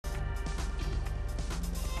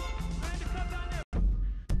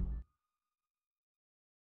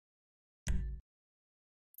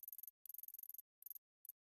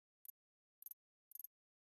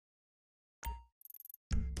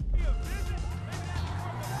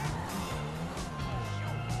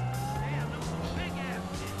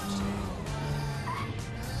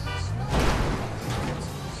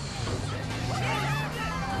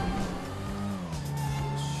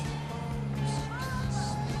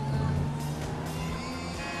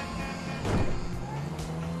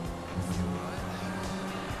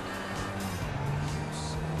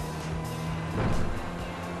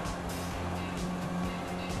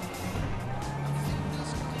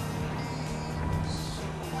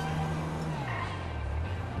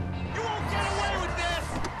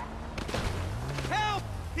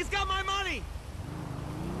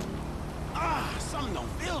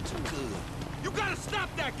Stop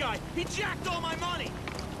that guy! He jacked all my money!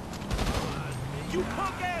 You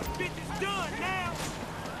punk-ass bitch is done now!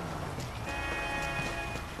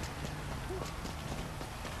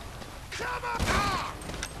 Come on! Ah!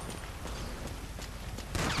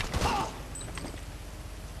 Oh!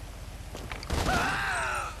 Ah!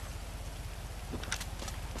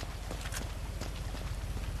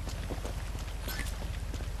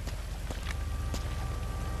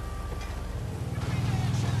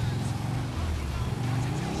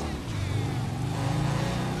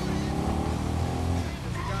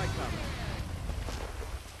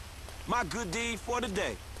 My good deed for the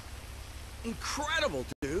day. Incredible,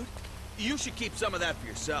 dude. You should keep some of that for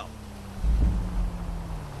yourself.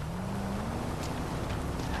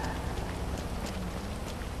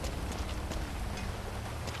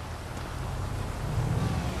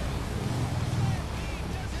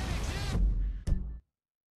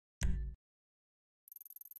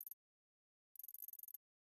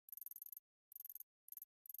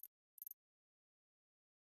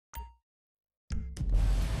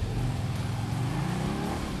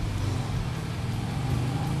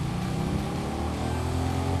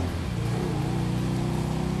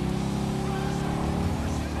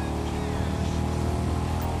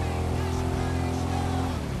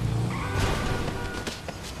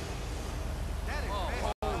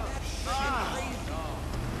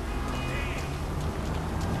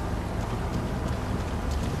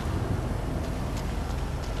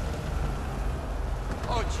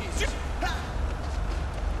 Oh, Jesus.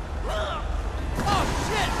 Oh,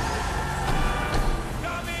 shit!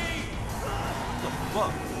 Got me! What the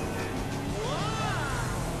fuck?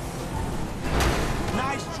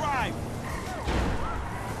 Nice drive.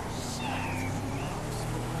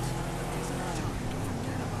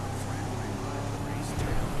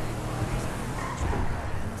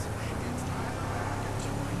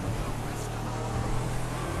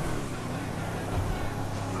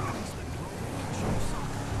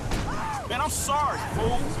 Man, I'm sorry,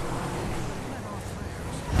 fool.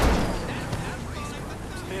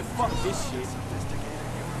 Man, fuck this shit.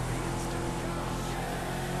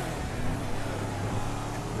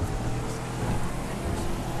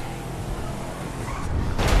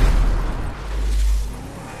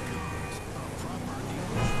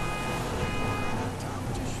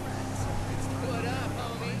 What up,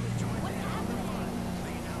 homie?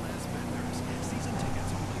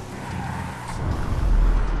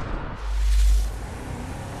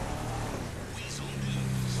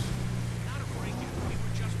 Not a break-in. We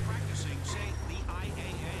were just practicing, say, the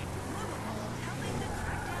IAA.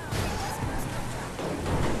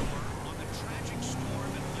 On the tragic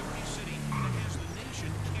storm in Liberty City that has the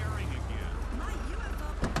nation caring again.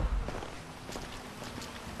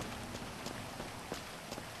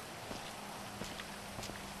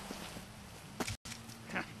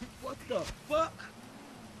 What the fuck?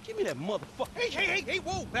 Give me that motherfucker. Hey,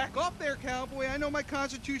 whoa, back off there, cowboy. I know my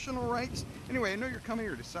constitutional rights. Anyway, I know you're coming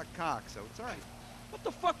here to suck cock, so it's all right. What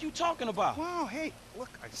the fuck you talking about? Wow, hey, look,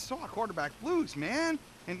 I saw Quarterback Blues, man.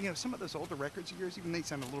 And, you know, some of those older records of yours, even they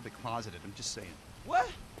sound a little bit closeted. I'm just saying. What?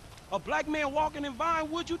 A black man walking in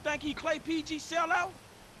Vinewood, you think he Clay PG sellout?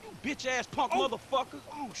 You bitch-ass punk motherfucker.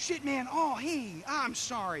 Oh, shit, man. Oh, hey, I'm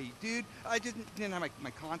sorry, dude. I didn't have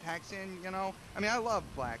my contacts in, you know? I mean, I love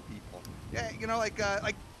black people. Yeah, you know, like,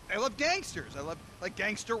 I love gangsters. I love, like,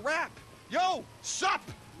 gangster rap. Yo, sup?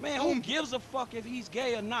 Man, who gives a fuck if he's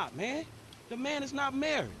gay or not, man? The man is not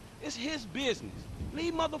married. It's his business.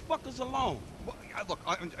 Leave motherfuckers alone. Well, look,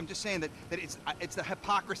 I'm just saying that it's the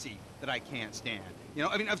hypocrisy that I can't stand. You know,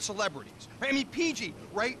 I mean, of celebrities. Right? I mean, PG,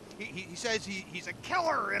 right? He says he's a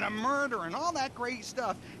killer and a murderer and all that great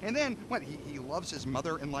stuff. And then, what, he loves his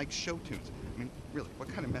mother and likes show tunes. I mean, really, what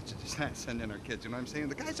kind of message does that send in our kids? You know what I'm saying?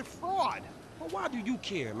 The guy's a fraud. Well, why do you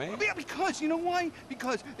care, man? Yeah, because, you know why?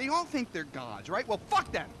 Because they all think they're gods, right? Well,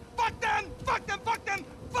 fuck them! Fuck them! Fuck them! Fuck them!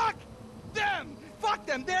 Fuck them! Fuck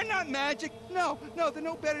them! They're not magic! No, they're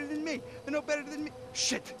no better than me. They're no better than me.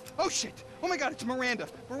 Shit! Oh, shit! Oh, my God, it's Miranda.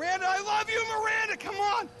 Miranda, I love you, Miranda! Come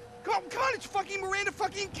on! Come on, it's fucking Miranda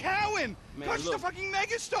fucking Cowan! Man, She's the fucking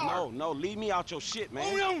megastar! No, leave me out your shit, man.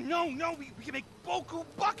 Oh, no, we can make boku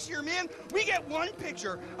bucks here, man! We get one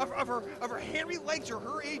picture of her hairy legs or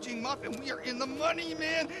her aging muff, and we are in the money,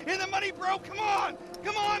 man! In the money, bro! Come on!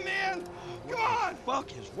 Come on, man! Come on! What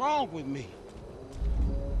the fuck is wrong with me?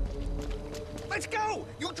 Let's go!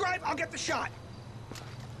 You drive, I'll get the shot.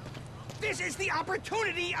 This is the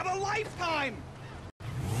opportunity of a lifetime!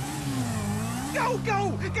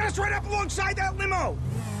 Go! Get us right up alongside that limo!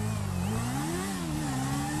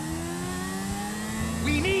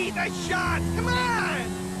 We need the shot! Come on!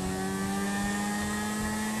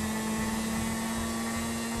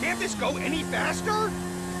 Can't this go any faster?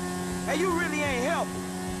 Hey, you really ain't helping.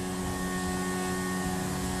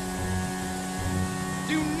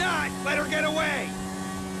 Do not let her get away!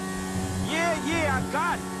 Yeah, I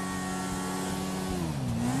got it.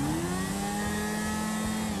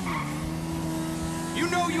 You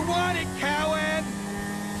know you want it, cowhead!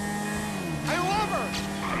 I love her!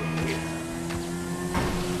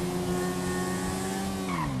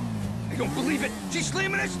 I don't believe it! She's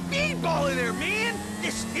slamming a speedball in there, man!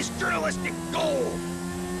 This is journalistic gold!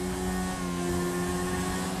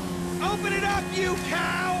 Open it up, you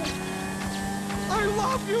cow! I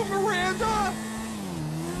love you, Miranda!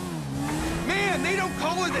 Man, they don't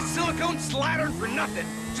call her the silicone slattern for nothing.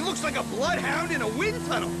 She looks like a bloodhound in a wind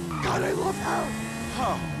tunnel. God, I love her.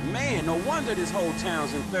 Oh, man, no wonder this whole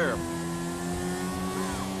town's in therapy.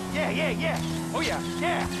 Yeah. Oh, yeah.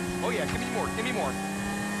 Oh, yeah, give me more.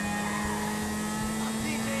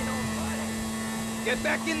 Get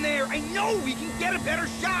back in there. I know we can get a better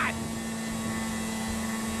shot.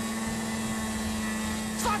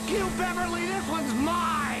 Fuck you, Beverly! This one's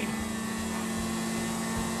mine!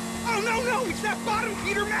 Oh, no, it's that bottom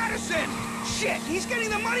Peter Madison! Shit, he's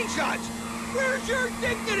getting the money shots! Where's your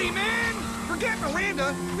dignity, man? Forget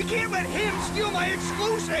Miranda, we can't let him steal my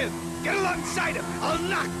exclusive! Get alongside him, I'll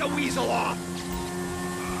knock the weasel off!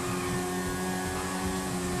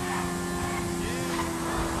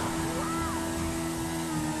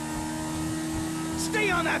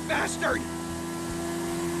 Stay on that bastard!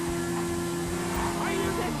 Are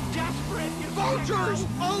you this desperate, you Vultures!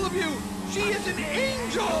 All of you! She is an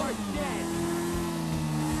angel! dead?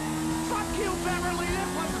 Fuck you, Beverly!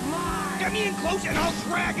 This one's mine! Get me in close and I'll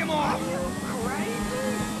drag him off! You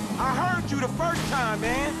crazy? I heard you the first time,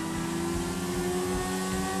 man.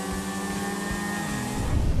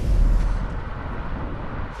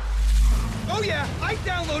 Oh yeah, I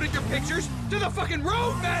downloaded your pictures to the fucking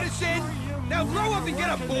road, Madison! Now grow up and get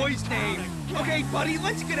a boy's name. Okay, buddy,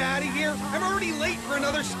 let's get out of here. I'm already late for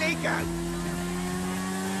another stakeout.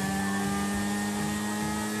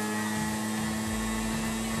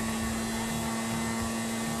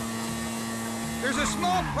 There's a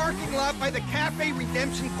small parking lot by the Cafe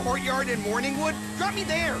Redemption Courtyard in Morningwood. Drop me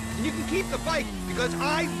there, and you can keep the bike, because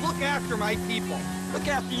I look after my people. Look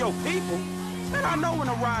after your people. Man, I know when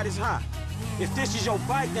a ride is hot. If this is your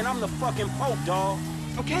bike, then I'm the fucking Pope, dawg.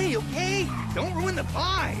 Okay. Don't ruin the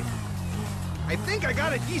vibe. I think I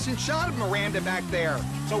got a decent shot of Miranda back there.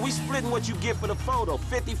 So we splitting what you get for the photo,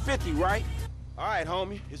 50-50, right? All right,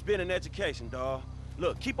 homie. It's been an education, dawg.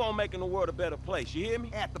 Look, keep on making the world a better place, you hear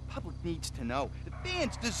me? The public needs to know. The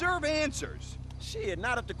fans deserve answers. Shit,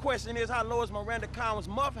 not if the question is how low is Miranda Collins'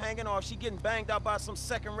 muff hanging or if she getting banged out by some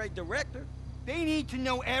second-rate director. They need to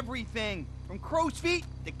know everything, from crow's feet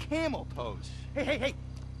to camel toes. Hey.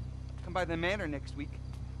 Come by the manor next week.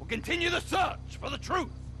 We'll continue the search for the truth.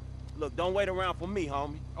 Look, don't wait around for me,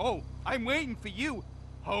 homie. Oh, I'm waiting for you,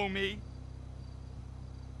 homie.